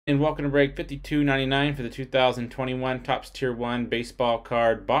And welcome to break 52.99 for the 2021 Topps Tier 1 baseball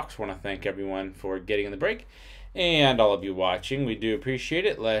card box. I want to thank everyone for getting in the break and all of you watching. We do appreciate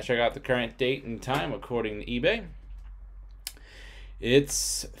it. Let's check out the current date and time according to eBay.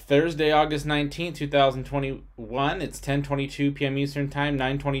 It's Thursday, August 19th, 2021. It's 10:22 p.m. Eastern Time,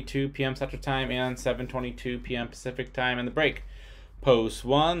 9:22 p.m. Central Time, and 7:22 p.m. Pacific Time in the break. Post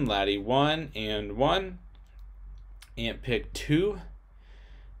 1, Laddie 1 and 1. Ant pick 2.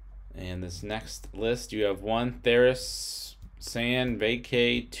 And this next list, you have 1, Theris, San,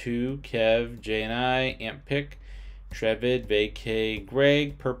 Vacay, 2, Kev, J and I, Ant pick, Trevid, Vacay,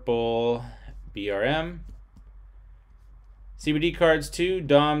 Greg, Purple, BRM. CBD cards 2,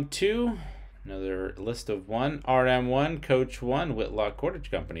 Dom 2, another list of 1, RM 1, Coach 1, Whitlock Cordage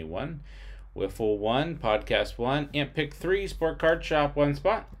Company 1, Wiffle 1, Podcast 1, Ant pick 3, Sport Card Shop 1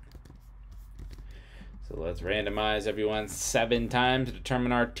 spot. So let's randomize everyone 7 times to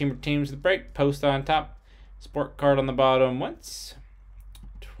determine our team or teams of the break. Post on top, sport card on the bottom once,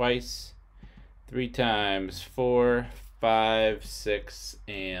 twice, 3 times, 4, 5, 6,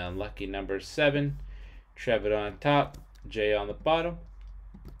 and lucky number 7. Trevid on top, J on the bottom.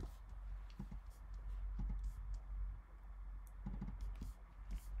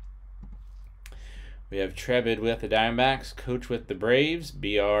 We have Trevid with the Diamondbacks, Coach with the Braves,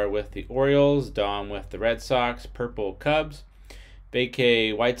 BR with the Orioles, Dom with the Red Sox, Purple Cubs,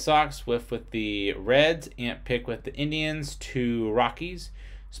 Vacay White Sox, Whiff with the Reds, Ant pick with the Indians, 2 Rockies,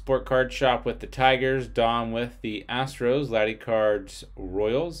 Sport Card Shop with the Tigers, Dom with the Astros, Laddie Cards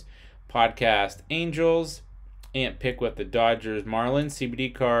Royals, Podcast Angels, Ant pick with the Dodgers Marlins,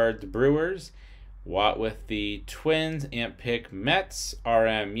 CBD Cards Brewers, Watt with the Twins, Ant pick Mets,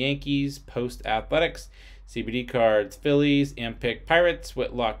 RM Yankees, Post Athletics, CBD cards Phillies, Ant pick Pirates,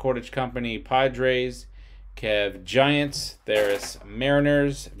 Whitlock Cordage Company Padres, Kev Giants, Theris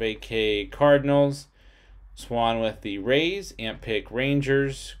Mariners, Vacay Cardinals, Swan with the Rays, Ant pick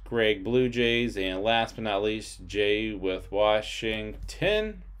Rangers, Greg Blue Jays, and last but not least, Jay with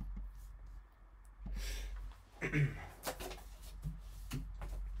Washington.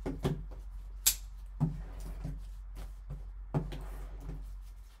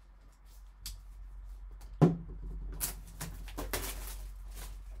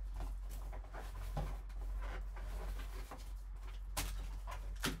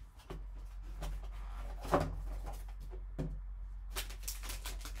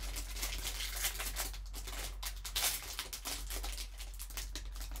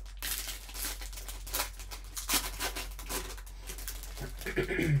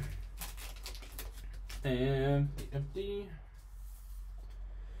 And empty.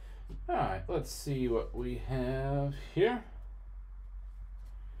 Alright, let's see what we have here.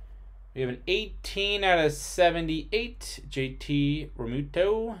 We have an 18 out of 78, JT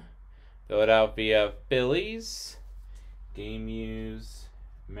Remuto, Philadelphia Phillies, game use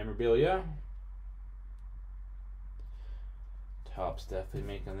memorabilia. Topps definitely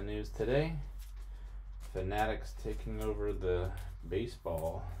making the news today. Fanatics taking over the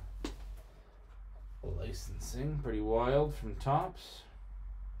baseball licensing, pretty wild from Topps.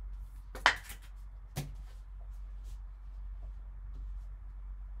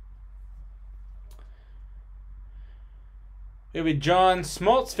 We have a John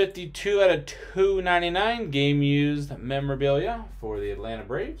Smoltz, 52 out of 299, game used memorabilia for the Atlanta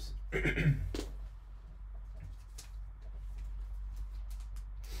Braves.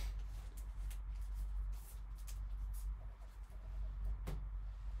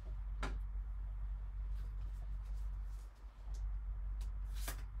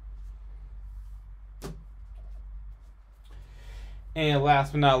 And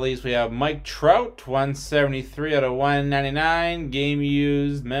last but not least, we have Mike Trout, 173 out of 199, game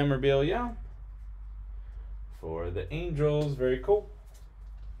used memorabilia for the Angels. Very cool.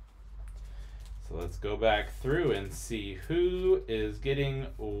 So let's go back through and see who is getting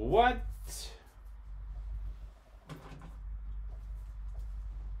what.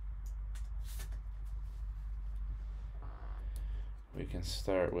 We can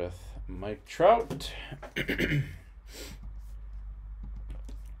start with Mike Trout.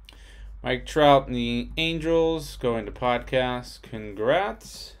 Mike Trout and the Angels going to podcast.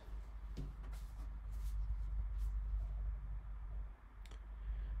 Congrats.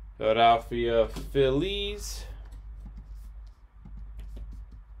 Philadelphia Phillies.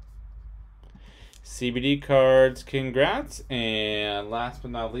 CBD cards. Congrats. And last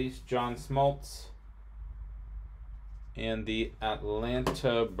but not least, John Smoltz and the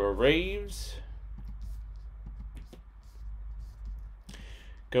Atlanta Braves.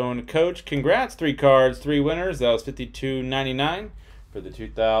 Going to Coach. Congrats. 3 cards, 3 winners. That was $52.99. for the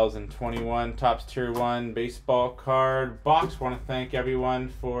 2021 Topps Tier 1 baseball card box. Want to thank everyone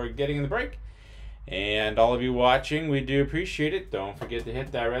for getting in the break. And all of you watching, we do appreciate it. Don't forget to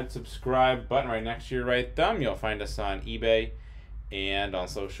hit that red subscribe button right next to your right thumb. You'll find us on eBay and on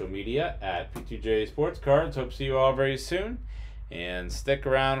social media at P2J Sports Cards. Hope to see you all very soon. And stick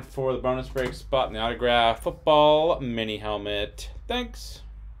around for the bonus break spot in the autograph football mini helmet. Thanks.